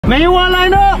Man, you wanna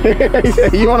line up? He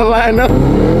said, you wanna line up?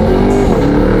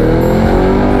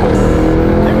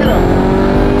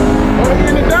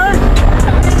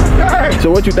 So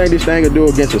what you think this thing will do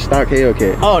against a stock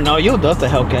Hellcat? Oh no, you dust the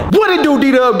Hellcat. What it do,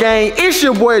 D-Dub gang? It's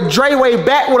your boy Drewillway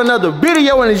back with another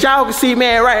video, and as y'all can see,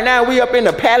 man, right now we up in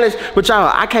the palace. But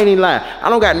y'all, I can't even lie, I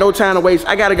don't got no time to waste.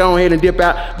 I gotta go ahead and dip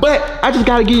out, but I just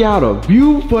gotta give y'all the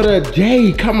view for the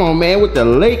day. Come on, man, with the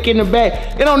lake in the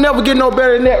back. It don't never get no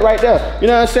better than that right there. You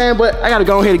know what I'm saying? But I gotta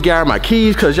go ahead and get out my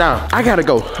keys, cause y'all, I gotta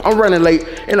go. I'm running late,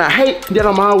 and I hate that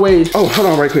I'm always. Oh, hold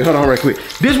on right quick.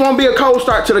 This won't be a cold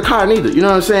start to the car neither. You know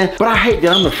what I'm saying? But I hate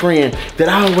that I'm the friend that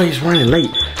I always running late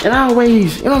and I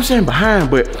always, you know what I'm saying, behind.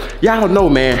 But y'all know,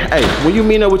 man, hey, when you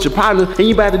meet up with your partner and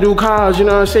you about to do cars, you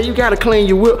know what I'm saying, you gotta clean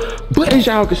your whip. But as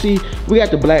y'all can see, we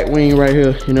got the Blackwing right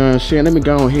here, you know what I'm saying. Let me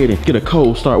go ahead and get a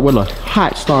cold start with a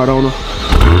hot start on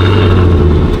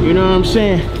her. You know what I'm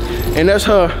saying? And that's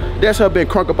her been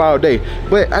crunk up all day.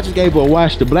 But I just gave her a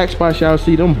wash. The black spots, y'all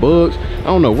see them bugs, I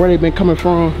don't know where they been coming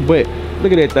from, but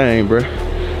look at that thing, bruh.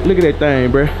 Look at that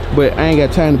thing, bruh. But I ain't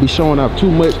got time to be showing off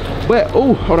too much. But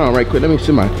oh, hold on right quick. Let me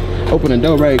see open the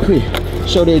door right quick.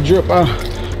 Show that drip off.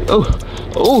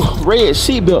 Oh, red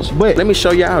seatbelts. But let me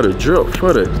show y'all the drip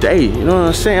for the day. You know what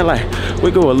I'm saying? Like, we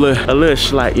go a little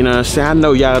slight, you know what I'm saying? I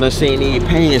know y'all done seen these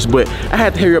pants, but I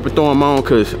had to hurry up and throw them on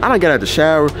because I done got out the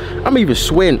shower. I'm even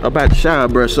sweating about the shower,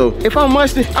 bro. So if I'm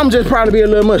musty, I'm just probably be a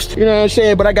little musty. You know what I'm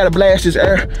saying? But I gotta blast this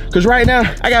air because right now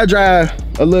I gotta drive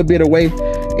a little bit away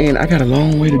and I got a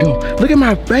long way to go. Look at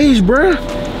my face, bro.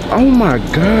 Oh my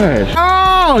gosh.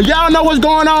 Oh, y'all know what's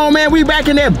going on, man. We back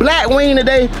in that Blackwing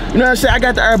today. You know what I'm saying? I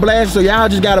got the air blast, so y'all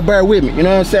just gotta bear with me. You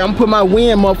know what I'm saying? I'm putting my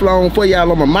wind muffler on for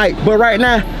y'all on my mic. But right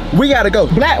now, we gotta go.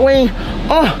 Blackwing,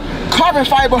 carbon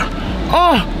fiber,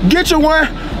 get your one,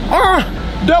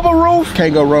 double roof.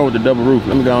 Can't go wrong with the double roof.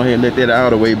 Let me go ahead and let that all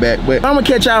the way back. But I'm gonna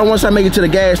catch y'all once I make it to the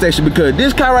gas station because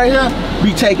this car right here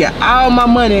be taking all my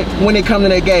money when it comes to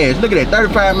that gas. Look at that,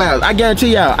 35 miles. I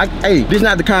guarantee y'all, hey, this is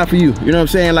not the car for you. You know what I'm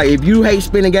saying? Like, if you hate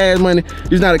spending gas money,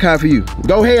 this is not a car for you.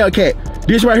 Go Hellcat.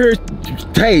 This right here,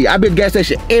 hey, I've been at the gas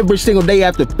station every single day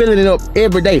after filling it up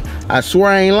every day. I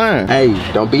swear I ain't lying. Hey,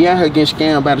 don't be out here getting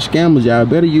scammed by the scammers, y'all.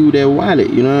 Better use that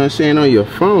wallet, you know what I'm saying, on your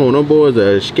phone. Them boys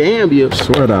are scam you. I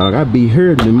swear, dog, I be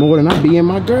hurting more than I be in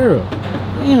my girl.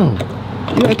 Damn,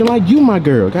 you acting like you my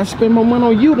girl. Got to spend more money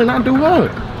on you than I do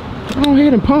her. Go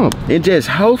ahead and pump. It just,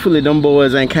 hopefully them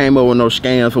boys ain't came up with no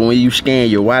scams for when you scan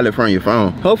your wallet from your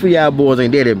phone. Hopefully y'all boys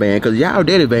ain't daddy banned, cause y'all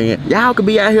daddy banned. Y'all could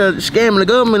be out here scamming the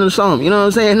government or something, you know what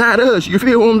I'm saying? Not us, you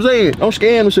feel what I'm saying? Don't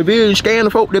scam the civilians, scam the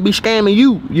folk that be scamming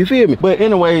you feel me? But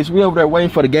anyways, we over there waiting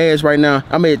for the gas right now.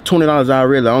 I made $20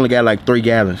 already, I only got like 3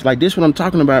 gallons. Like, this what I'm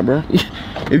talking about, bro.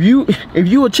 If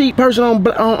you a cheap person on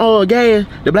gas,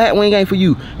 the Blackwing ain't for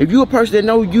you. If you a person that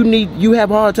know you have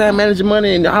a hard time managing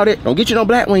money and all that, don't get you no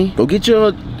Blackwing. Go get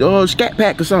your scat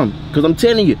pack or something. Cause I'm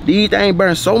telling you, these things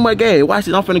burn so much gas. Watch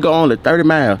this, I'm finna go on to 30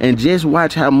 miles and just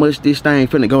watch how much this thing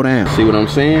finna go down. See what I'm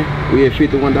saying? We at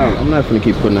 $51. I'm not finna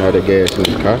keep putting all that gas in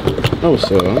this car. No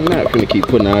sir, I'm not finna keep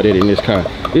putting all that in this car.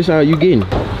 This all you getting.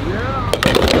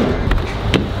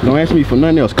 Don't ask me for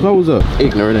nothing else. Close up.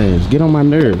 Ignorant ass. Get on my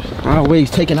nerves.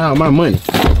 Always taking out my money.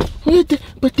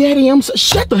 But daddy,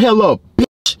 shut the hell up,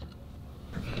 bitch.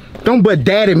 Don't but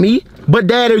daddy me. But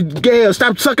daddy, gas.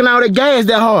 Stop sucking all that gas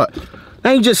that hard.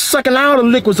 I ain't just sucking all the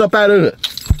liquids up out of it.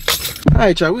 All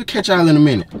right, y'all. We'll catch y'all in a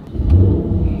minute.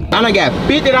 I done got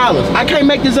 $50. I can't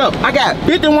make this up. I got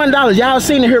 $51. Y'all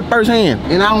seen it here firsthand.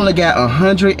 And I only got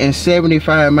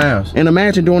 175 miles. And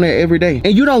imagine doing that every day.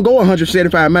 And you don't go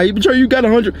 175 miles. You sure you got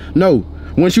 100? No.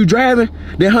 Once you driving,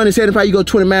 that 175, you go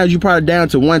 20 miles, you probably down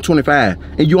to 125.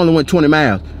 And you only went 20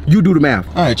 miles. You do the math.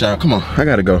 All right, y'all, come on. I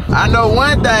gotta go. I know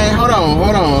one thing. Hold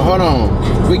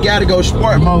on. We gotta go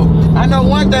sport mode. I know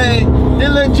one thing. This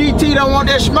little GT don't want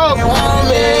that smoke.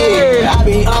 I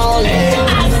be on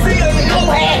it.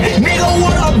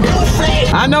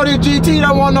 I know this GT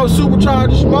don't want no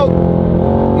supercharged smoke.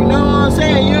 You know what I'm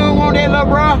saying? You don't want that, little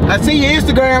bro. I see your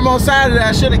Instagram on Saturday.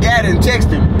 I should have got it and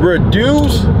texted him.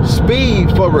 Reduce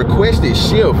speed for requested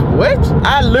shift. What?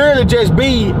 I literally just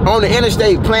be on the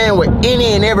interstate playing with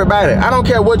any and everybody. I don't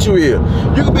care what you is.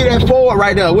 You could be that Ford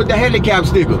right there with the handicap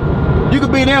sticker. You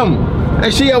could be them.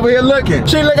 And she over here looking.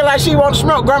 She looking like she want to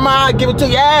smoke. Grandma, I'll give it to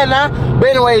you. Yeah, now. But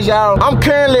anyways, y'all, I'm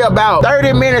currently about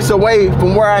 30 minutes away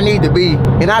from where I need to be.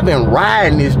 And I've been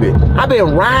riding this bit.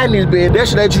 That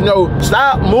should let you know,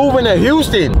 stop moving to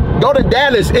Houston. Go to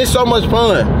Dallas. It's so much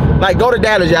fun. Like, go to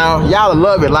Dallas, y'all. Y'all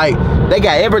love it. Like, they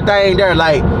got everything there.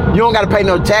 Like, you don't got to pay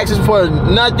no taxes for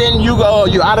nothing. You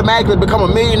automatically become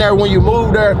a millionaire when you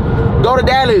move there. Go to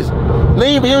Dallas.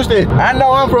 Leave Houston. I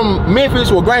know I'm from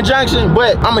Memphis or Grand Junction,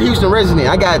 but I'm a Houston resident.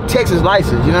 I got Texas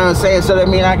license, you know what I'm saying? So that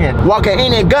means I can walk in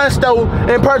any gun store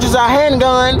and purchase a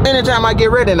handgun anytime I get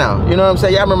ready now. You know what I'm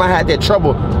saying? Y'all remember I had that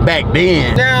trouble back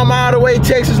then. Now I'm all the way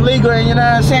Texas legal, and you know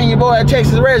what I'm saying? Your boy a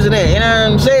Texas resident, you know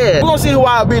what I'm saying? We're gonna see who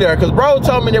I'll be there, cause bro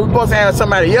told me that we're supposed to have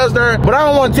somebody else there, but I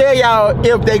don't wanna tell y'all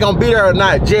if they gonna be there or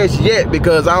not just yet,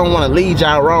 because I don't wanna lead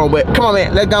y'all wrong. But come on,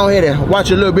 man, let's go ahead and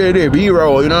watch a little bit of this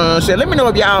B-roll, you know what I'm saying? Let me know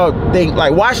if y'all think,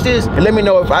 like, watch this, and let me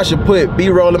know if I should put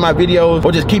B-roll in my videos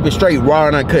or just keep it straight, raw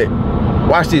and uncut.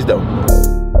 Watch this though.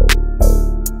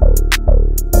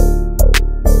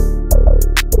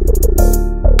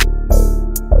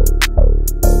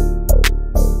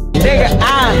 Nigga,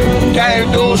 I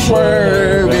can't do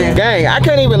swerving. Gang, I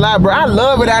can't even lie, bro. I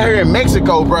love it out here in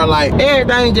Mexico, bro. Like,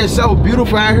 everything just so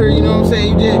beautiful out here, you know what I'm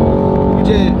saying?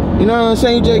 You know what I'm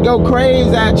saying? You just go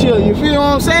crazy out here. You feel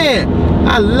what I'm saying?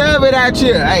 I love it out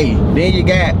here. Hey, then you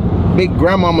got big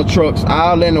grandmama trucks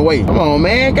all in the way. Come on,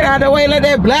 man, get out of the way. Let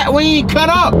that Blackwing cut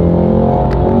up.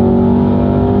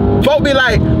 Folk be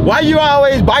like, why you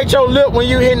always bite your lip when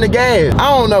you hitting the gas?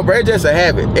 I don't know, bro, it's just a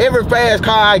habit. Every fast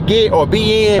car I get or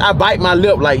be in, I bite my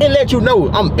lip. Like, it let you know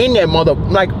I'm in that mother,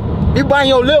 like, you biting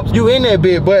your lips, you in that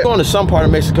bit. But going to some part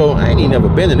of Mexico, I ain't even never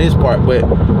been in this part, but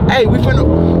hey, we finna.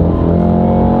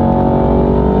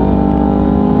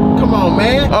 Come on,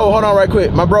 man. Oh, hold on right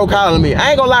quick. My bro calling me.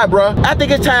 I ain't gonna lie, bro. I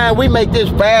think it's time we make this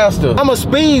faster. I'm a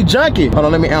speed junkie. Hold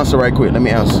on, let me answer right quick. Let me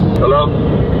answer. Hello?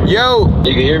 Yo.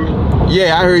 You can hear me?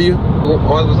 Yeah, I hear you. I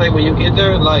was gonna say, when you get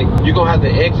there, like, you're gonna have to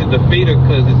exit the feeder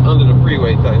because it's under the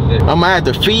freeway type shit. I'm gonna have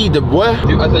to feed the what? I said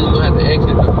you're gonna have to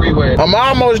exit the freeway. I'm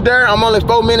almost there. I'm only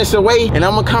 4 minutes away, and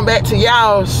I'm gonna come back to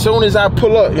y'all as soon as I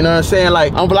pull up. You know what I'm saying?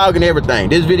 Like, I'm vlogging everything.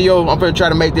 This video, I'm gonna try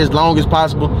to make this long as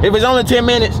possible. If it's only 10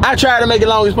 minutes, I try to make it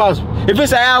long as possible. If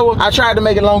it's an hour, I try to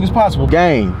make it long as possible.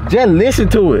 Gang, just listen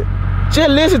to it. Just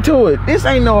listen to it. This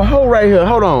ain't no hoe right here.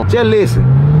 Hold on. Just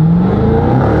listen.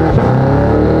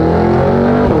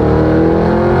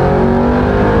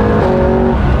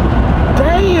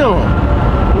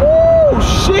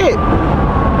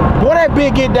 That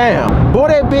big get down. Boy,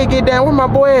 that big get down. Where my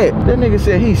boy at? That nigga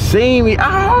said he seen me.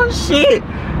 Oh, shit.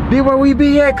 This where we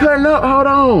be at cutting up. Hold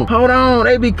on. Hold on.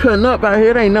 They be cutting up out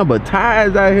here. They ain't nothing but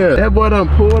tires out here. That boy done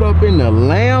pulled up in the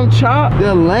lamb chop.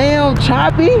 The lamb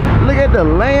choppy. Look at the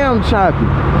lamb choppy.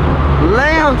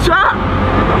 Lamb chop.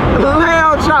 The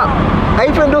lamb chop. Hey,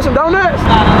 you finna do some donuts?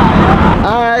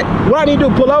 Alright. What I need to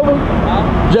do? Pull over?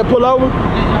 Just pull over?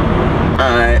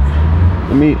 Alright.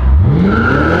 Let me.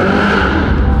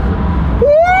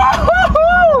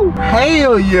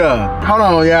 Hell yeah. Hold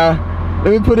on, y'all.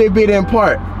 Let me put that bit in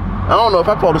park. I don't know if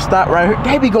I'm supposed to stop right here.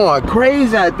 They be going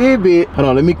crazy out there, bit. Hold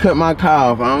on, let me cut my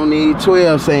car off. I don't need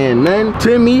 12 saying nothing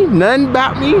to me, nothing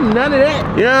about me, none of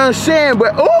that. You know what I'm saying?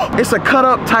 But, oh, it's a cut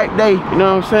up type day. You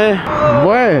know what I'm saying?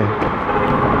 Boy,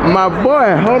 my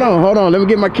boy, hold on. Let me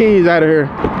get my keys out of here.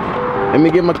 Let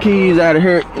me get my keys out of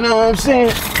here. You know what I'm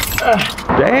saying?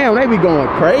 Damn, they be going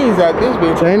crazy out this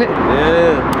bitch, ain't it?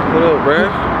 Yeah. What up, bro?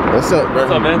 What's up, bro?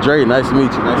 What's up, man? Dre, nice to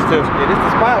meet you. Nice to meet you. Yeah, this the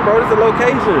spot, bro. This the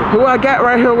location. Who I got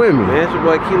right here with me? Man, it's your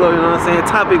boy Kilo, you know what I'm saying?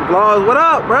 Topic Vlogs. What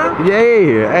up, bro?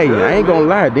 Yeah. Hey, I ain't gonna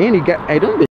lie. Then he got, hey,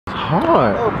 them bitches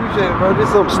hard. Oh, appreciate it, bro. This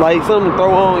something like something to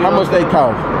throw on. How much they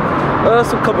cost?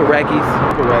 Some couple rackies.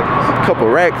 Couple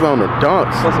racks on the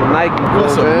dunks. For some Nikes. For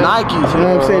some Nikes, you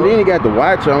know what I'm saying? Then he got the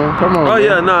watch on. Come on. Oh, man.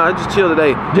 yeah, nah, I just chill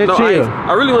today. Just chill.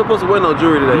 I really wasn't supposed to wear no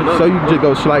jewelry today. No. So you just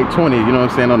go slight 20, you know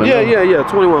what I'm saying? On the Yeah.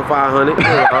 21,500.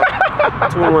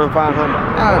 21,500.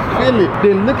 I feel it.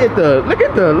 Then look at the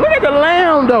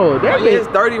lamb though. That It's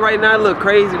dirty right now. It look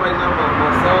crazy right now.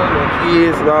 My son, my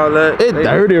kids, and all that. It's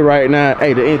dirty right now.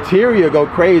 Hey, the interior go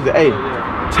crazy. Hey,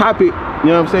 Topic, you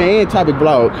know what I'm saying? And Topic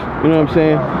Vlogs, you know what I'm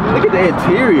saying? Look at the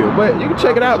interior, but you can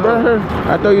check it out, bro.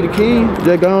 I throw you the key,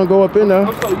 just go up in there.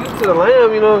 I'm so used to the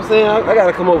lamb, you know what I'm saying? I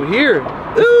gotta come over here.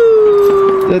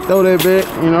 Ooh. Just throw that back,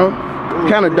 you know?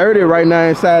 Kind of dirty right now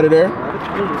inside of there.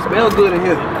 Smell good in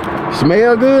here.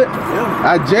 Smell good? Yeah.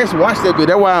 I just watched that bit,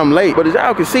 that's why I'm late. But as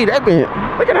y'all can see, look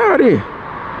at all this.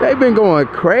 They been going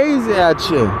crazy out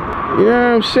here. You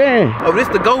know what I'm saying? Oh, this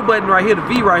the go button right here, the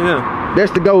V right here.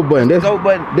 That's the go button. That's go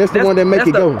button. That's the one that make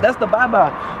it go. That's the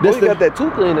bye-bye. You got that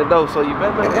tooth in the door, so you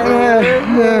better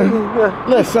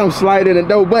Look, something slight in the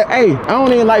door. But hey, I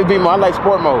don't even like V mode. I like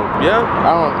sport mode. Yeah?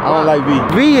 I don't like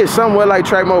V. V is somewhat like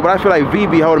track mode, but I feel like V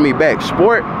be holding me back.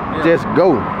 Sport, just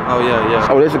go. Oh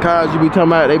yeah. Oh, there's the cars you be talking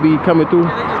about. They be coming through.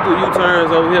 Yeah, they just do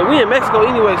U-turns over here. We in Mexico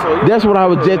anyway, so that's what I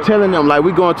was just telling them. Like,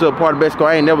 we going to a part of Mexico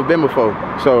I ain't never been before.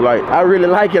 So like, I really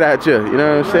like it out here, you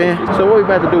know what I'm saying? So what we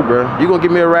about to do, bro? You gonna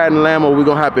give me a ride in the Lambo, or we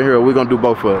gonna hop in here, or we gonna do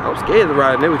both of them? I'm scared to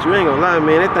ride in there, but you ain't gonna lie,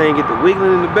 man. That thing get the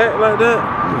wiggling in the back like that.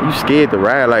 You scared to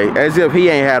ride, like, as if he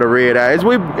ain't had a red eye.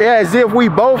 As if we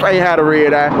both ain't had a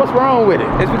red eye. What's wrong with it?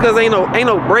 It's because ain't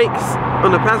no brakes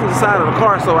on the passenger side of the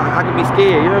car, so I can be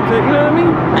scared, you know what I'm saying? You know what I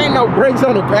mean? Ain't no brakes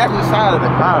on the passenger side of the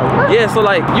car. What? Yeah, so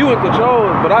like, you in control,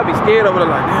 but I be scared over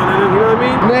there like, you know what I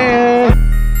mean? Man.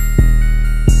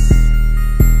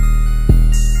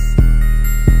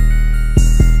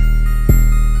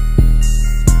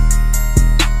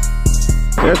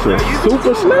 That's a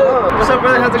super snake. What's up,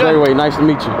 brother? How's it going? Anyway, nice to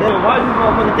meet you. Yeah, why is this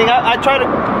motherfucking thing? I tried to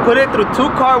put it through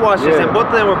 2 car washes and both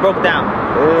of them were broke down.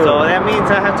 So that means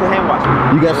I have to hand wash it.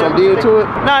 You got some deal to it?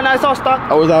 No, it's all stock.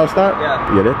 Oh, it's all stock? Yeah.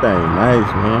 Yeah, that thing nice,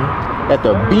 man. Got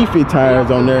the beefy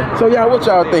tires on there. So y'all, what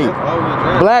y'all think?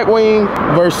 Blackwing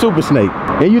versus Super Snake.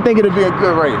 And you think it'll be a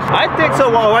good race? I think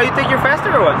so. Well, why you think you're faster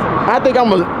or what? I think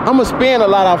I'm a spin a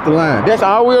lot off the line. That's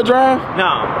all-wheel drive?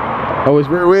 No. Oh, it's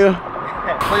rear wheel?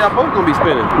 So y'all both gonna be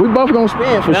spinning? We both gonna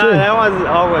spin for sure. No, that one's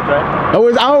all-wheel drive. Oh,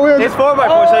 it's all-wheel? It's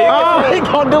 4x4, so you can he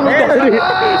gonna do me dirty.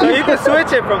 so you can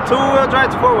switch it from 2-wheel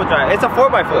drive to 4-wheel drive. It's a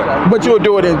 4x4. But you'll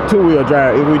do it in 2-wheel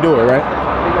drive if we do it, right?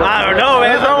 I don't know,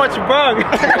 man. It's not what you brung.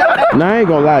 Nah, I ain't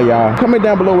gonna lie, y'all. Comment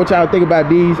down below what y'all think about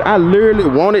these. I literally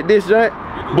wanted this joint,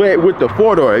 but with the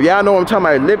 4-door. If y'all know what I'm talking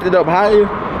about, lift it up higher.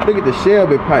 Look at the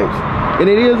Shelby pipes. And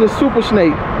it is a Super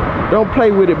Snake. Don't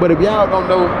play with it, but if y'all don't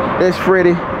know, that's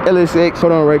Freddylsx.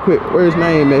 Hold on right quick. Where's his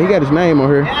name, man? He got his name on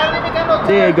here.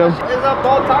 There you go. It's up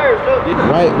all tires, look.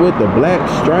 Right with the black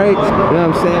stripes. You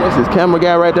know what I'm saying? This is camera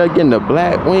guy right there getting the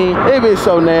Blackwing. It been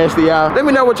so nasty, y'all. Let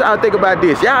me know what y'all think about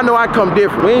this. Y'all know I come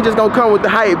different. We ain't just gonna come with the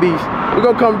hype beast. We're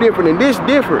gonna come different, and this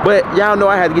different. But y'all know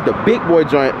I had to get the big boy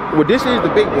joint. Well, this is the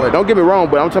big boy. Don't get me wrong,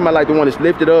 but I'm talking about like the one that's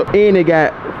lifted up and it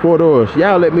got 4 doors.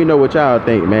 Y'all let me know what y'all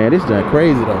think, man. This joint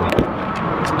crazy though.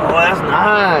 Oh, that's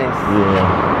nice.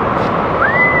 Yeah.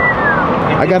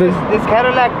 I got it. This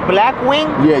Cadillac Blackwing?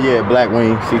 Yeah,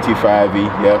 Blackwing CT5V.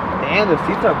 Yep. Damn, the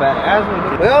seats are badass.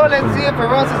 Well, let's see if it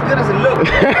runs as good as it looks.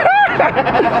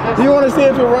 You want to see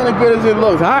if it running good as it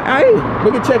looks? Hey,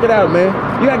 we can check it out, man.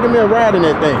 You gotta give me a ride in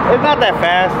that thing. It's not that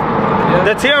fast.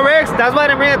 The TRX, that's why I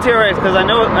didn't bring a TRX, because I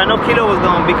know Kilo was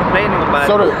gonna be complaining about it.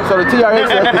 So the TRX,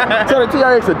 so the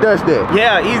TRX will dust that.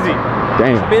 Yeah, easy.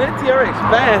 Damn. Man, that TRX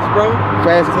fast, bro.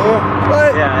 Fast as hell.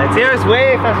 What? Yeah, the TRX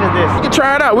way faster than this. We can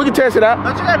try it out. We can test it out.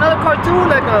 Don't you got another car too?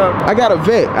 Like a... I got a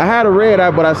Vet. I had a red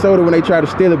eye, but I sold it when they tried to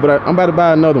steal it, but I'm about to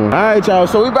buy another one. All right, y'all.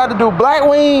 So we about to do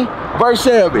Blackwing versus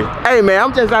Shelby. Hey, man,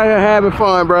 I'm just out here having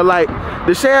fun, bro. Like,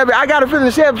 the Shelby, I got a feeling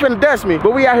the Shelby finna dust me,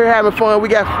 but we out here having fun. We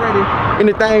got Freddy in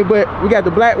the thing, but we got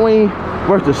the Blackwing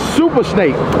versus the Super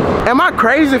Snake. Am I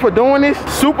crazy for doing this?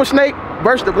 Super Snake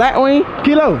versus the Blackwing?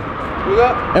 Kilo. What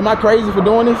up? Am I crazy for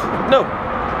doing this? No.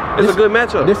 It's a good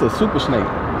matchup. This is a Super Snake.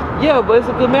 Yeah, but it's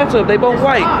a good matchup. They both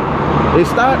white. It's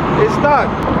stock? It's stock.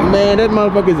 Man, that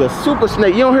motherfucker is a Super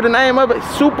Snake. You don't hear the name of it?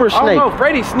 Super Snake. I don't know,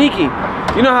 Freddy's sneaky.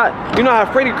 You know how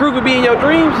Freddy Krueger be in your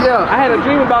dreams? Yeah. I had a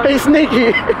dream about He's sneaky.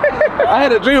 I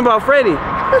had a dream about Freddy.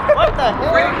 What the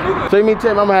hell? So you mean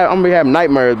tell me I'm gonna be having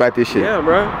nightmares about this shit? Yeah,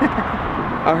 bro.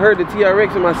 I heard the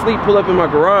TRX in my sleep pull up in my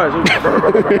garage.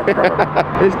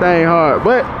 This thing hard,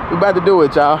 but we about to do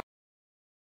it, y'all.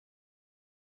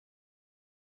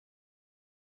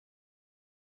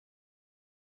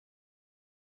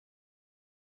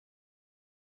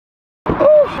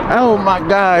 Oh my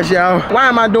gosh, y'all. Why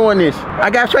am I doing this? I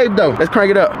got faith though. Let's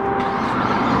crank it up. All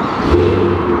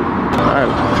right.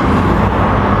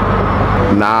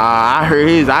 Nah, I heard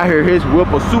his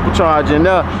Whipple supercharging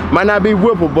there. Might not be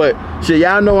Whipple, but shit,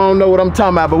 y'all know I don't know what I'm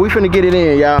talking about, but we finna get it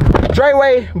in, y'all.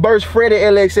 Drewillway versus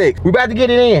Freddylsx. We about to get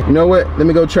it in. You know what? Let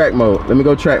me go track mode. Let me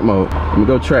go track mode.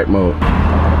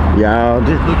 Y'all,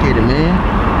 just look at it,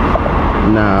 man.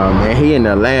 Nah, man, he in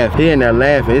there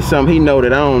laughing. It's something he know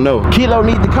that I don't know. Kilo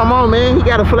needs to come on, man. He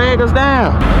gotta flag us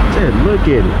down. Just look at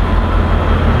it.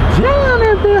 Damn,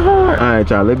 that bit hard. All right,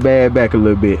 y'all, let's bag back a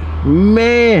little bit.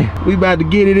 Man, we about to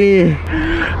get it in.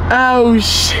 Oh,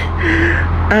 shit.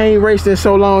 I ain't raced in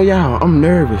so long, y'all. I'm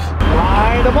nervous.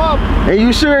 Line them up. Are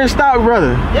you sure it's stock,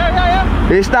 brother?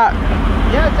 Yeah. It's stock.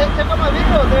 Yeah, check out my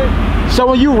video there. So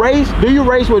when you race, do you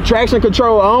race with traction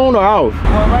control on or off?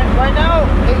 Well, right now,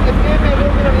 it's giving me a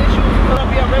little bit of issues. It's gonna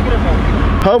be on regular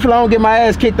mode. Hopefully I don't get my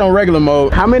ass kicked on regular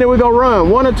mode. How many we gonna run?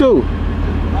 1 or 2?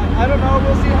 I don't know.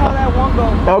 We'll see how that one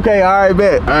goes. Okay, all right,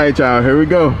 bet. All right, y'all, here we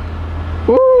go.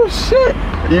 Woo, shit.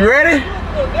 You ready?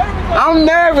 I'm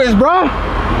nervous, bro.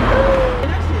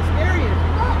 That shit's scary as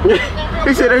fuck.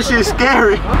 He said that shit's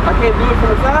scary. I can't do it from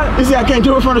the side. He said I can't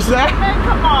do it from the side. Man,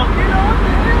 come on, you know what?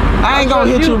 I ain't gonna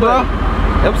hit you, bro.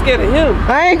 I'm scared of him.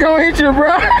 I ain't gonna hit you,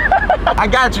 bro. I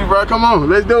got you, bro. Come on,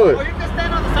 let's do it. Or you can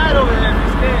stand on the side over there if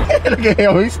you're scared. Look at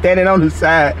him, he's standing on the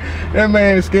side. That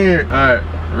man's scared. All right,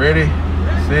 ready,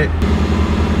 set.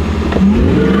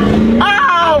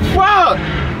 Oh, fuck.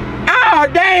 Oh,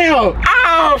 damn.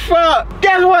 Oh, fuck.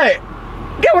 Guess what?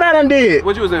 Guess what I done did?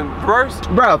 What you was in first?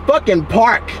 Bro, fucking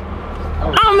park.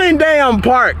 I'm in damn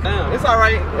park. Damn, it's all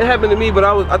right. It happened to me, but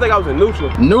I think I was in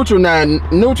neutral. Neutral now.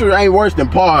 Neutral ain't worse than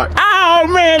park. Oh,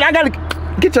 man, I gotta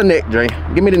get your neck, Dre.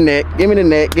 Give me the neck. Give me the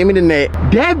neck. Give me the neck.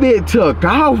 That bitch took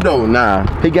off though. Nah,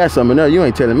 he got something else. You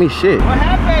ain't telling me shit. What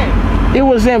happened? It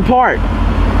was in park.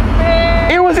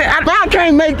 It was in, I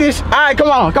can't make this. All right, come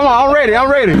on, I'm ready, I'm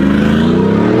ready.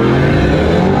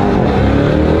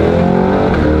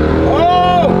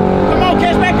 Oh, come on,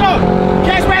 catch back up.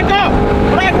 Catch back up.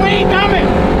 Blackwing coming.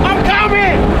 I'm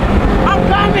coming. I'm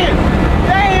coming.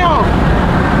 Damn.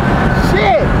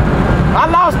 Shit. I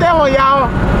lost that one, y'all.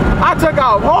 I took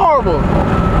off horrible.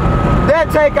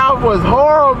 That takeoff was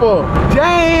horrible.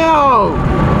 Damn.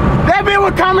 That bitch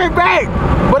was coming back.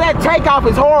 But that takeoff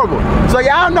is horrible. So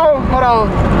y'all know, hold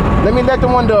on. Let me let the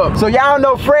window up. So y'all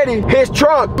know Freddie, his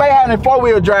truck may have a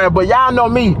 4-wheel drive, but y'all know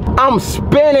me. I'm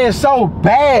spinning so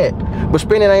bad, but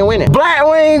spinning ain't winning.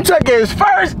 Blackwing took his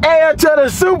first L to the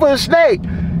Super Snake.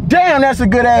 Damn, that's a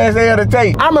good ass L to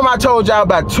take. I remember I told y'all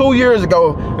about 2 years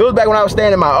ago, it was back when I was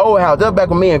staying in my old house. That was back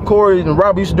when me and Corey and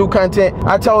Rob used to do content.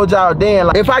 I told y'all then,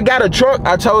 like, if I got a truck,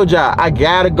 I told y'all, I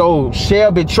gotta go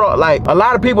Shelby truck. Like, a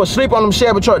lot of people sleep on them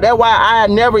Shelby truck. That's why I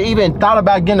never even thought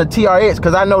about getting a TRX,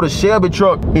 because I know the Shelby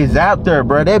truck is out there,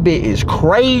 bro. That bit is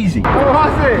crazy.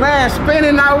 Man,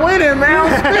 spinning not winning, man.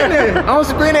 I'm spinning. I'm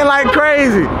spinning like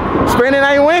crazy. Spinning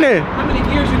ain't winning. How many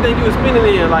gears you think you was spinning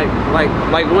in? Like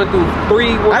 1 through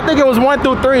 3? I think it was 1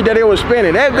 through 3 that it was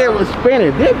spinning. That bit was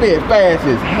spinning. That bit fast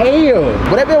as hell.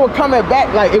 But that bit was coming back.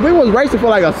 Like, if we was racing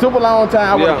for like a super long time,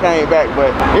 I would've came back.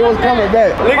 But it was coming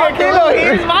back. Look at Kilo,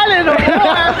 he's smiling no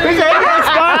more. He said he ain't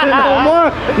smiling no more.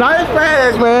 No, it's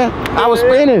fast, man. I was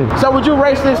spinning. So would you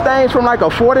race these things from like a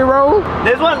 40 road?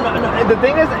 This one, the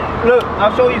thing is, look,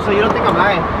 I'll show you so you don't think I'm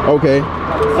lying. Okay.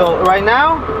 So right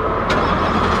now,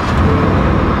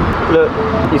 look,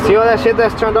 you see all that shit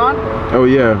that's turned on? Oh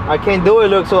yeah. I can't do it,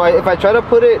 look, so if I try to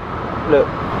put it, look,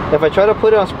 if I try to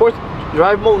put it on sports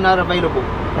drive mode, not available.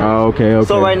 Oh, okay, okay.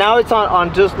 So right now it's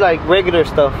on just like regular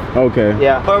stuff. Okay.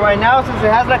 Yeah. But right now, since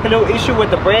it has like a little issue with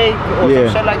the brake or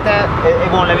some shit like that,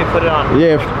 it won't let me put it on.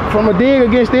 Yeah, from a dig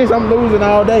against this, I'm losing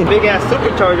all day. Big ass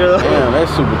supercharger though. Yeah,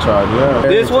 that's supercharger, yeah.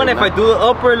 This one, if I do the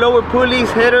upper, lower pulleys,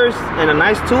 headers, and a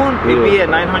nice tune, it'd be at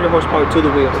 900 horsepower to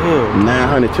the wheels. Damn,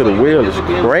 900 to the wheel is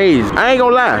crazy. I ain't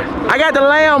gonna lie. I got the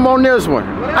lamb on this one.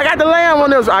 I got the lamb on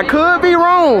this one. I could be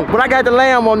wrong, but I got the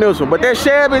lamb on this one. But that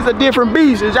Shelby's a different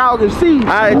beast, as y'all can see.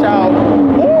 All right, y'all.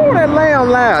 Ooh, that lamb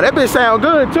loud. That bitch sound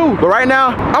good too. But right now,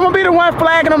 I'm gonna be the one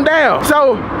flagging them down.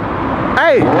 So,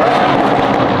 hey,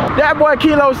 that boy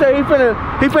Kilo said he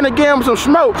finna give him some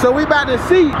smoke. So we about to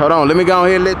see. Hold on, let me go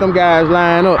ahead and let them guys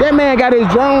line up. That man got his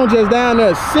drone just down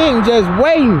there sitting, just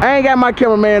waiting. I ain't got my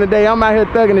cameraman today. I'm out here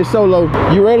thugging it solo.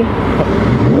 You ready?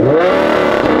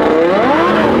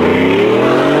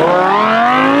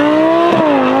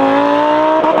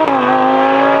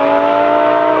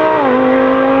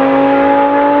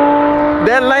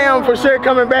 That lamb for sure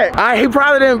coming back. He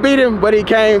probably didn't beat him, but he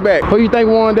came back. Who you think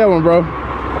won that one, bro?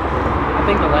 I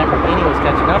think the Lamborghini was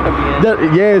catching up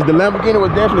again. Yes, the Lamborghini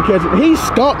was definitely catching. He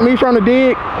skunked me from the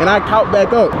dig, and I caught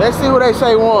back up. Let's see what they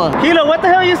say won. Kilo, what the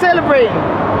hell are you celebrating?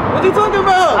 What you talking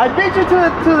about? I beat you to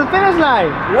the finish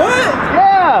line. What?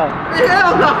 Yeah.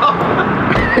 Hell no.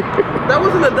 That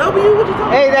wasn't a W? What you talking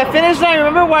about? Hey, that finish line,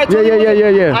 remember why I told you?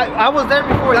 Yeah. I was there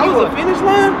before That you was a finish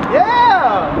line?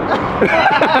 Yeah.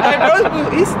 Hey, bro,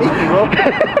 he's sneaky, bro.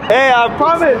 Hey, I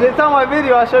promise, it's on my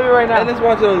video. I'll show you right now. Hey, let's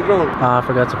watch it on the drone. I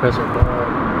forgot to press record.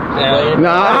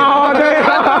 Nah,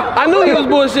 I knew he was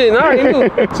bullshitting. I already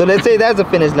knew. So let's say that's the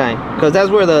finish line, because that's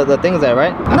where the thing's at,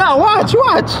 right? No, watch.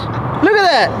 Look at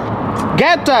that.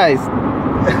 Gap ties.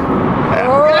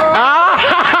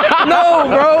 No,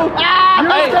 bro.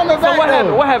 Hey, so what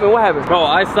happened? What happened? Bro,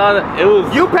 I saw that it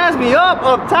was. You passed me up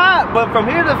top, but from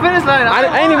here to the finish line,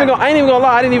 I ain't even gonna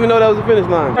lie. I didn't even know that was the finish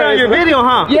line. on your video,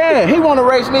 huh? Yeah, he want to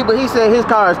race me, but he said his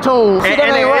car is tuned. See, And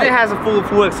it has a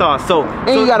full exhaust. So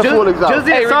you got a full exhaust. Just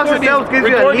the exhaust itself gives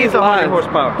you at least 100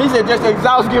 horsepower. He said just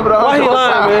exhaust give it 100 Why he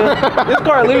horsepower. lying, man? This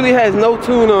car literally has no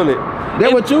tune on it.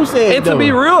 That's what you said. And to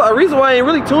be real, a reason why I ain't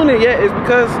really tuned it yet is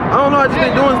because I don't know. I just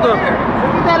been doing stuff.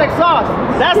 that exhaust.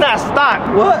 That's not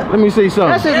stock. What? Let me see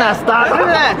something. That shit's not stock. Look at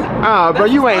that. Ah, bro,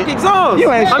 you ain't exhaust. You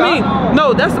ain't. I mean,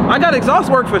 no, I got exhaust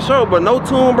work for sure, but no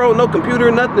tune, bro, no computer,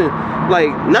 nothing.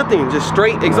 Like nothing, just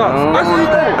straight exhaust. I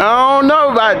don't know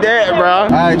about that, bro. All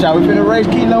right, y'all, we finna race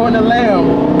Kilo in the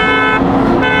Lamb.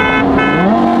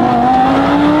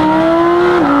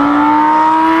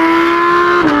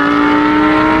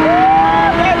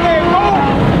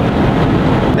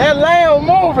 That Lamb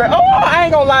moving. Oh, I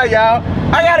ain't gonna lie, y'all.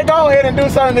 I gotta go ahead and do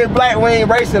something this Blackwing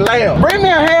racing Lamb. Bring me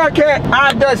a Hellcat,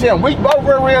 I does him. We both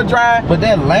real drive, but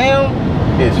that Lamb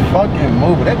is fucking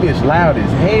moving. That bitch loud as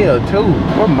hell too.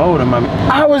 What mode am I in?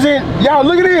 I was in, y'all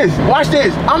look at this. Watch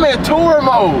this. I'm in tour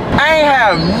mode. I ain't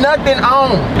have nothing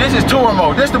on. This is tour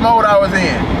mode. This is the mode I was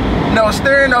in. No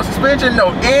steering, no suspension,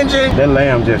 no engine. That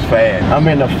Lamb just fast. I'm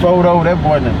in the photo, that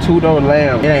boy in the two-door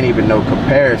Lamb. It ain't even no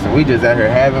comparison. We just out here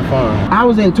having fun. I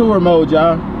was in tour mode,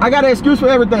 y'all. I got an excuse for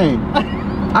everything.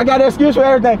 I got an excuse for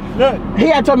everything. Look, he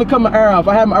had told me to cut my air off.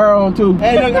 I have my air on too.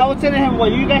 Hey, look, I was telling him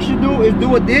what you guys should do is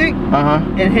do a dig,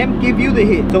 and him give you the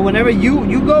hit. So whenever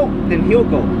you go, then he'll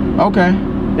go. Okay.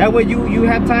 That way you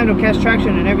have time to catch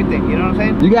traction and everything. You know what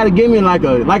I'm saying? You got to give me like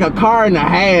a car and a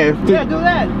half. Yeah, do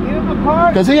that. Give him a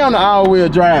car. Cause he on the all-wheel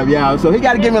drive, y'all. So he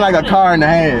got to give me like a car and a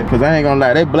half. Cause I ain't gonna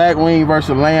lie, that Blackwing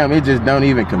versus Lamb, it just don't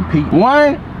even compete.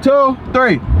 1, 2,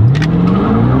 3.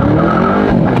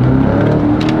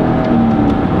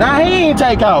 Nah, he ain't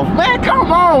take off. Man,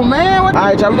 come on, man. All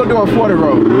right, y'all, we're gonna do a 40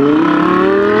 roll.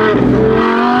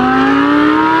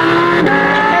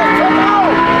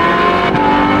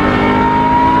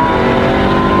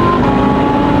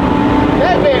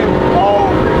 That man,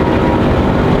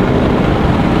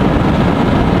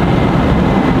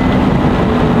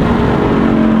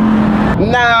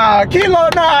 Nah, Kilo.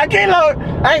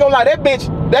 I ain't gonna lie, that bitch,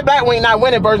 that Blackwing not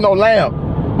winning versus no Lamb.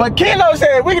 But Kilo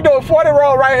said we can do a 40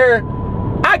 roll right here.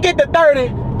 I get the 30,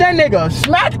 that nigga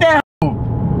smacked that hoe,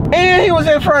 and he was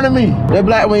in front of me. That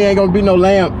Blackwing ain't gonna be no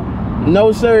Lamb.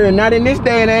 No sir, not in this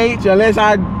day and age, unless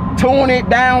I tune it,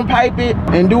 down pipe it,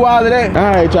 and do all of that.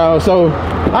 All right, y'all, so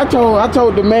I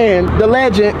told the man, the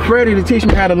legend, Freddie, to teach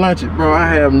me how to launch it. Bro, I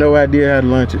have no idea how to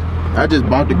launch it. I just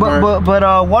bought the car. But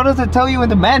what does it tell you in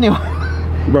the manual?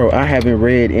 Bro, I haven't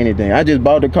read anything. I just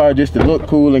bought the car just to look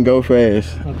cool and go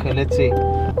fast. Okay, let's see.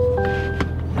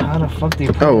 How the fuck do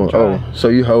you put Oh, so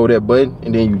you hold that button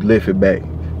and then you lift it back.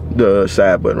 The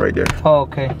side button right there. Oh,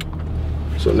 okay.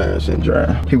 So now it's in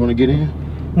drive. He wanna get in?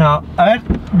 No,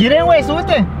 get in, wait, so what's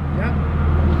that? Yeah.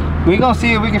 We gonna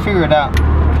see if we can figure it out.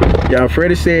 Y'all,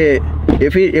 Freddie said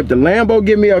if the Lambo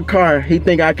give me a car, he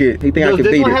think I could beat it. Does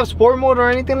this one have sport mode or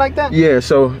anything like that? Yeah,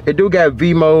 so it do got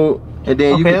V mode, and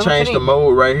then you can change the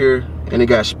mode right here, and it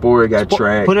got sport, it got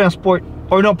track. Put it on sport,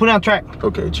 or no, put it on track.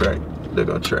 Okay, track. They're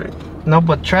gonna track. No,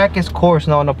 but track is course.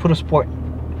 No, put a sport.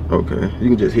 Okay, you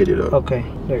can just hit it up. Okay,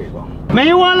 there you go. Man,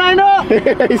 you wanna line up?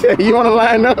 He said, you wanna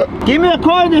line up? Give me a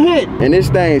car to hit. And this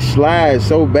thing slides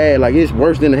so bad, like it's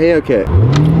worse than a Hellcat.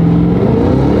 Look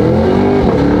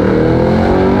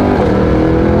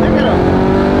at him.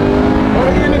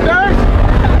 Oh, he in the dirt?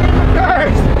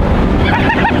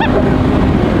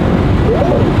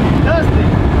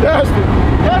 Dusty.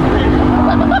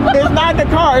 It's not the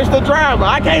car, it's the driver.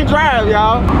 I can't drive,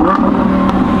 y'all.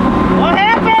 What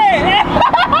happened?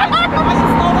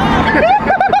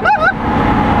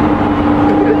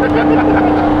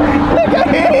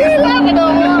 He ain't laughing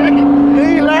no more. He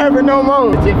ain't laughing no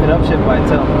more. Let's see if it upshift by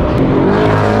itself.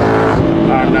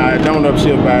 Nah, it don't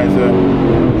upshift by itself.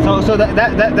 So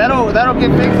that'll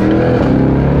get fixed.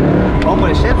 Oh, but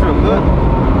it shifts real good.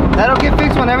 That'll get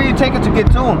fixed whenever you take it to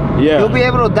get tuned. Yeah. You'll be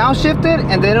able to downshift it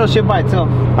and then it'll shift by itself.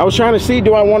 I was trying to see,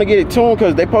 do I want to get it tuned?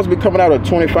 Because they're supposed to be coming out at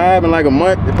 25 in like a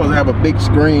month. They're supposed to have a big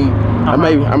screen. I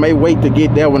may wait to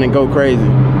get that one and go crazy.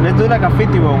 Let's do like a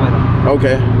 50 roll with him.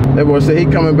 Okay. That boy said he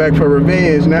coming back for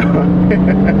revenge now.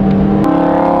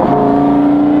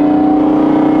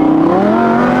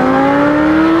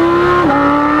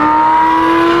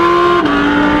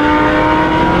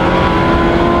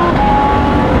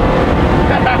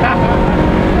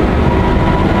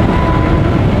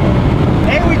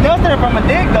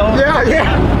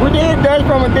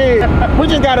 We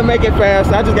just gotta make it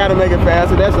faster. I just gotta make it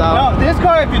faster, that's all. No, this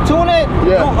car, if you tune it,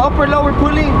 do upper, lower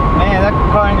pulley, man, that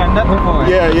car ain't got nothing for it.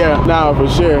 Yeah, nah, for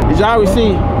sure. As y'all always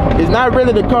see, it's not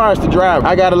really the cars to drive.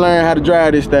 I gotta learn how to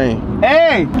drive this thing.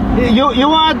 Hey, you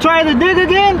wanna try the dig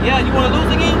again? Yeah, you wanna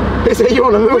lose again? He said you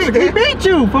wanna lose again? He beat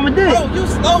you from a dig. Bro, you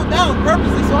slowed down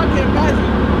purposely so I can't pass you.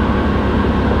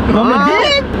 From a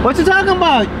dig? What you talking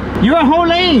about? You're a whole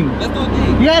lane. Let's do a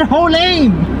dig. You got a whole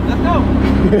lane. Let's go.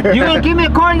 You gonna give me a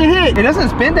car in the hit? It doesn't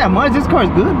spin that much. This car's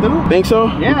good, dude. Think so?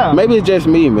 Yeah. Maybe it's just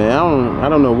me, man. I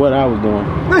don't know what I was doing.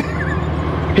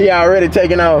 He already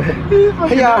taking off. He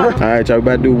already. All right, y'all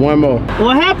about to do one more.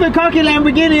 What happened, cocky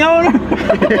Lamborghini owner?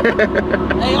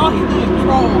 Hey, all he did is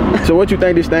troll. So what you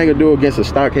think this thing will do against a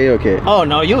stock Hellcat? Oh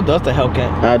no, you'll dust a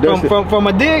Hellcat. From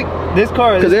a dig, this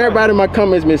car is. Because everybody in my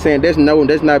comments been saying that's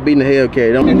not beating the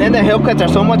Hellcat. And then the Hellcats are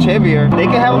so much heavier. They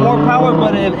can have more power,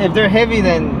 but if they're heavy,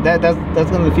 then that's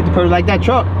gonna defeat the purpose. Like that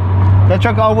truck. That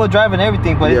truck all-wheel drive and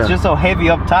everything, but it's just so heavy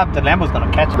up top, the Lambo's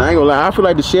gonna catch it. I ain't gonna lie, I feel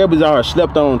like the Shelbys are a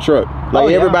slept-on truck.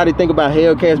 Like everybody think about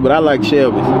Hellcats, but I like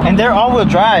Shelbys. And they're all-wheel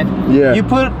drive. Yeah.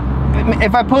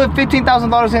 If I put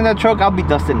 $15,000 in that truck, I'll be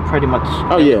dusting pretty much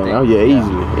everything. Oh yeah,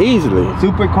 easily.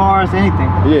 Supercars,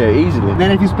 anything. Yeah, easily. Then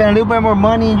if you spend a little bit more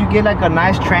money and you get like a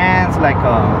nice trans, like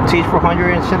a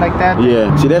CT400 and shit like that.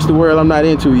 Yeah, see that's the world I'm not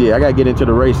into yet. I gotta get into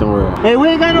the racing world. Hey, we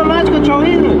ain't got no launch control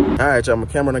either. All right, y'all, my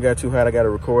camera got too hot. I gotta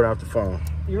record off the phone.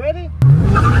 You ready?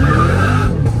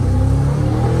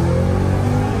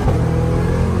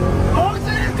 Oh,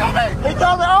 he's coming! He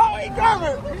coming! Oh, he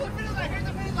coming! Here's the finish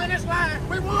line, this line.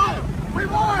 We won! We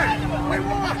won! We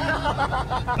won!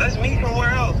 Let's meet somewhere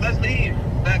else. Let's leave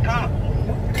that cop.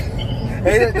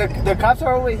 Hey, the cops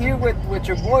are over here with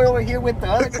your boy over here with the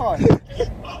other car.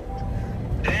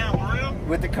 Damn, for real?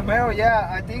 With the Camaro, yeah.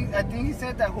 I think he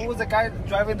said that who was the guy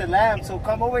driving the Lamb, so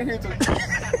come over here to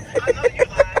I know you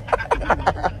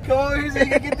lying. come over here so you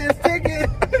can get this ticket.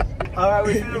 Alright,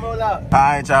 we should roll out.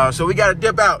 Alright, y'all, so we gotta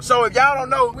dip out. So if y'all don't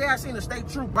know, we had seen a state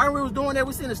trooper. Right when we was doing that,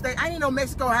 we seen a state, I didn't know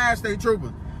Mexico had state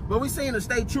troopers, but we seen a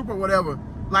state trooper, whatever,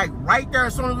 like right there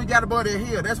as soon as we got above the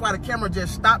hill. That's why the camera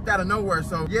just stopped out of nowhere.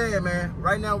 So yeah, man,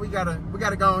 right now we gotta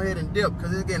go ahead and dip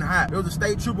because it's getting hot. It was a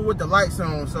state trooper with the lights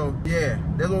on, so yeah,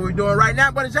 that's what we're doing right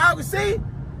now. But as y'all can see,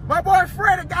 my boy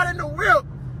Freddy got in the whip.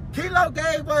 Kilo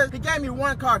he gave me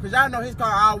one car because y'all know his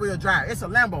car all-wheel drive. It's a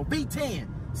Lambo V10.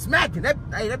 Smacking. That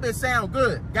bitch sound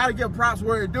good. Gotta give props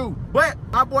where it do. But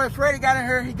my boy Freddy got in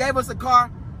here. He gave us a car.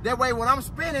 That way when I'm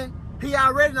spinning, he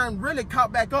already done really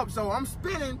caught back up. So I'm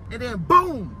spinning and then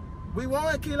boom. We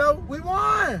won, Kilo. We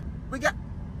won. We got.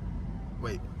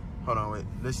 Wait. Hold on. Wait.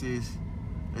 Let's see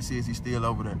if he's still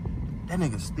over there. That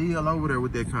nigga's still over there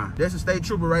with that car. That's a state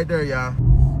trooper right there, y'all.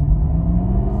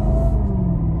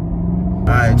 All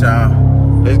right,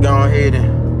 y'all. Let's go ahead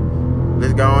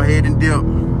and dip.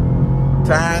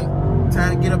 Time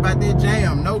to get up out that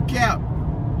jam, no cap.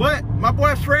 But my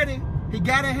boy Freddy, he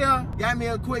got in here, got me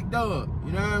a quick dub.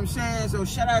 You know what I'm saying? So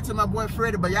shout out to my boy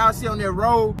Freddy. But y'all see on that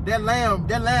road, that lamb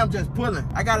just pulling.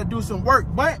 I gotta do some work,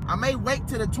 but I may wait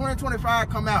till the 2025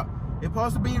 come out. It's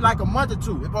supposed to be like a month or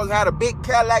two. It's supposed to have a big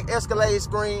Cadillac Escalade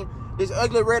screen. This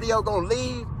ugly radio gonna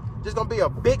leave. Just gonna be a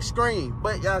big screen.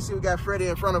 But y'all see we got Freddy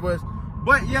in front of us.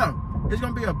 But yeah, it's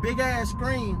gonna be a big ass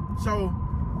screen. So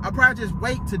I'll probably just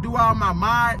wait to do all my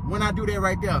mod when I do that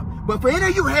right there. But for any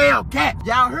of you Hellcat,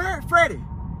 y'all heard Freddy?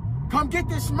 Come get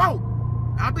this smoke.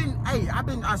 I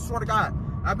swear to God,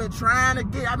 I've been trying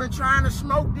to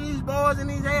smoke these boys and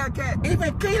these Hellcats.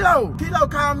 Even Kilo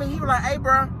called me. He was like, hey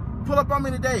bro, pull up on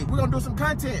me today. We're gonna do some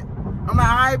content. I'm like,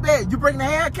 all right, bet. You bring the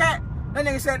Hellcat? That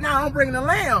nigga said, nah, I'm bringing the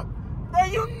Lamb. Bro,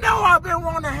 you know I've been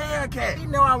wanting a Hellcat. You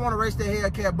know I want to race the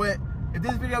Hellcat, but if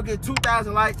this video get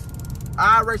 2,000 likes,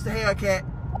 I'll race the Hellcat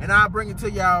and I'll bring it to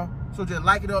y'all. So just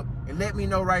like it up and let me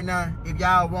know right now if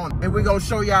y'all want it. And we're gonna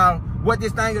show y'all what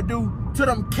this thing will do to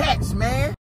them cats,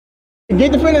 man.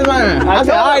 Get the finish line. I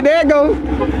said, all right, there it go.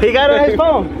 He got it on his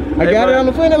phone. I got it on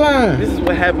the finish line. This is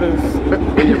what happens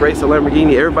when you race a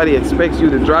Lamborghini. Everybody expects you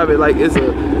to drive it like it's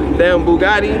a damn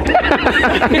Bugatti.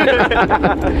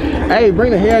 Hey,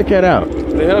 bring the Hellcat out.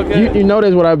 The Hellcat? You know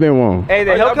that's what I've been wanting. Hey,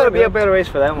 the Hellcat would be a better race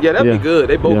for that one. Yeah, that'd be good.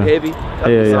 They both heavy. That'd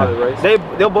be a solid race.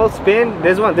 They'll both spin.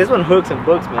 This one hooks and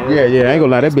books, man. Yeah, I ain't gonna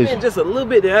lie, that bitch. Just a little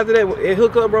bit. After that, it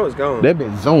hook up, bro, it's gone. That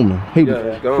bitch zooming.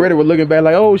 It's gone. Freddy was looking back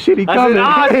like, oh shit, he coming.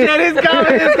 I said, oh shit, it's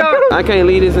coming, it's coming. I can't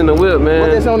leave this in the whip, man.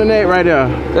 What's on the net right there?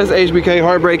 That's HBK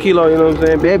Heartbreak Kilo, you know what I'm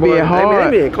saying? That being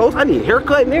hard. They being close. I need a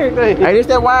haircut and everything. Hey, this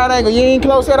that wide angle. You ain't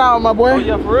close at all, my boy. Oh,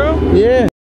 yeah, for real? Yeah.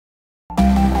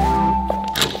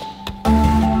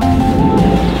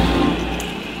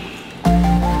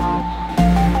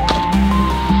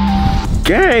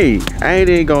 Gang, I ain't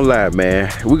even gonna lie,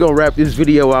 man. We gonna wrap this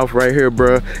video off right here,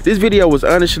 bro. This video was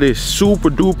honestly super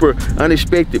duper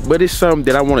unexpected, but it's something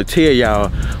that I want to tell y'all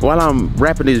while I'm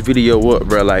wrapping this video up,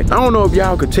 bro. Like, I don't know if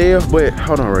y'all could tell, but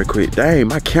hold on right quick. Dang,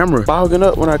 my camera fogging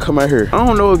up when I come out here. I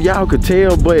don't know if y'all could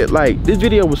tell, but like, this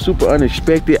video was super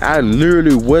unexpected. I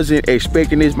literally wasn't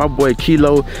expecting this. My boy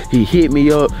Kilo, he hit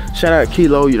me up. Shout out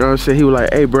Kilo, you know what I'm saying? He was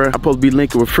like, hey, bro, I'm supposed to be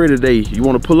linking with Freddy today. You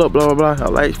want to pull up, blah, blah, blah. I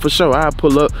like, for sure, I'll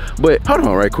pull up. But hold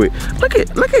hold on right quick. Look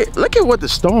at what the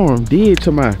storm did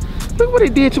to my, look what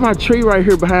it did to my tree right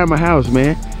here behind my house,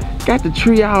 man. Got the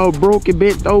tree all broken,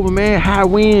 bent over, man, high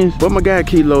winds. But my guy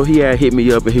Kilo, he had hit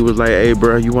me up and he was like, hey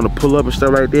bro, you wanna pull up and stuff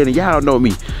right there? And y'all know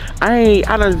me. I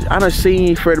done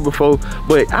seen Freddy before,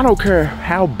 but I don't care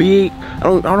how big, I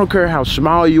don't care how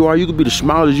small you are. You could be the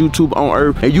smallest YouTuber on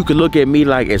earth and you can look at me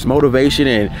like it's motivation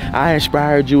and I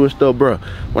inspired you and stuff, bro.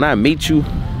 When I meet you,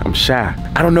 I'm shy.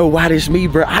 I don't know why this me,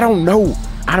 bro. I don't know.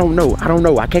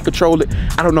 I can't control it.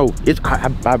 I don't know.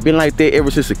 I've been like that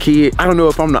ever since a kid. I don't know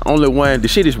if I'm the only one. The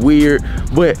shit is weird,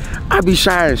 but I be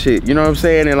shy and shit. You know what I'm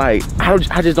saying? And like,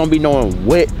 I just don't be knowing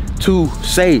what to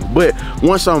say. But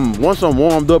once I'm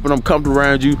warmed up and I'm comfortable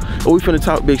around you, we finna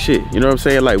talk big shit. You know what I'm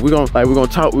saying? Like we're gonna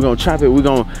talk, we're gonna chop it, we're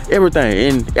gonna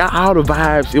everything. And all the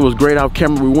vibes, it was great off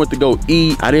camera. We went to go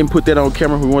eat. I didn't put that on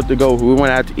camera. We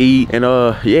went out to eat. And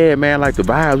yeah, man, like the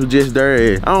vibes were just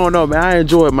there. And I don't know, man, I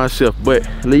enjoyed myself. But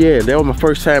yeah, that was my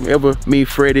first time ever meet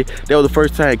Freddy. That was the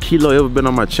first time Kilo ever been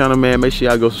on my channel, man. Make sure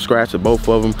y'all go subscribe to both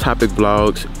of them, Topic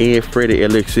Vlogs and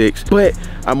Freddylsx. But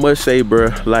I must say, bro,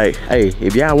 like, hey,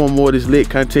 if y'all want more of this lit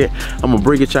content, I'm gonna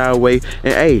bring it y'all way.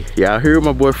 And hey, y'all heard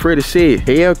my boy Freddy said,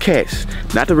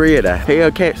 Hellcats, not the red eye,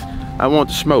 Hellcats, I want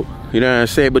the smoke. You know what I'm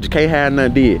saying? But you can't have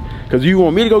nothing did. Cause you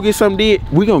want me to go get something did,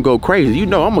 we gonna go crazy. You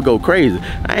know I'm gonna go crazy.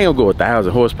 I ain't gonna go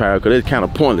 1,000 horsepower cause it's kind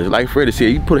of pointless. Like Freddy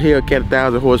said, you put a Hellcat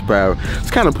 1,000 horsepower,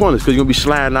 it's kind of pointless cause you're gonna be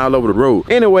sliding all over the road.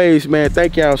 Anyways, man,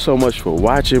 thank y'all so much for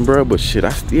watching, bro. But shit, I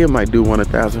still might do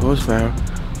 1,000 horsepower.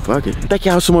 Fuck it. Thank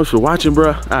y'all so much for watching,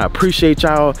 bro. I appreciate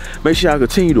y'all. Make sure y'all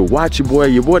continue to watch your boy.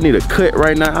 Your boy need a cut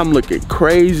right now. I'm looking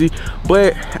crazy.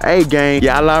 But hey, gang,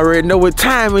 y'all already know what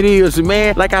time it is,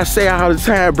 man. Like I say all the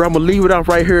time, bro, I'm gonna leave it off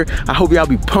right here. I hope y'all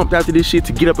be pumped after this shit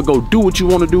to get up and go do what you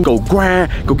want to do. Go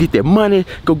grind, go get that money,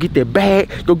 go get that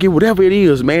bag, go get whatever it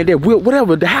is, man. That will,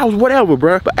 whatever, the house, whatever,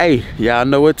 bro. But hey, y'all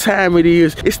know what time it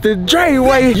is. It's the Dre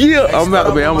way. Yeah, I'm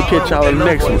out, man. I'm gonna catch y'all in the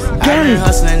next one. I've been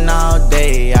hustling all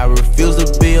day. I refuse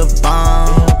to be a bum.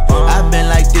 I've been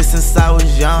like this since I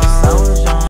was young.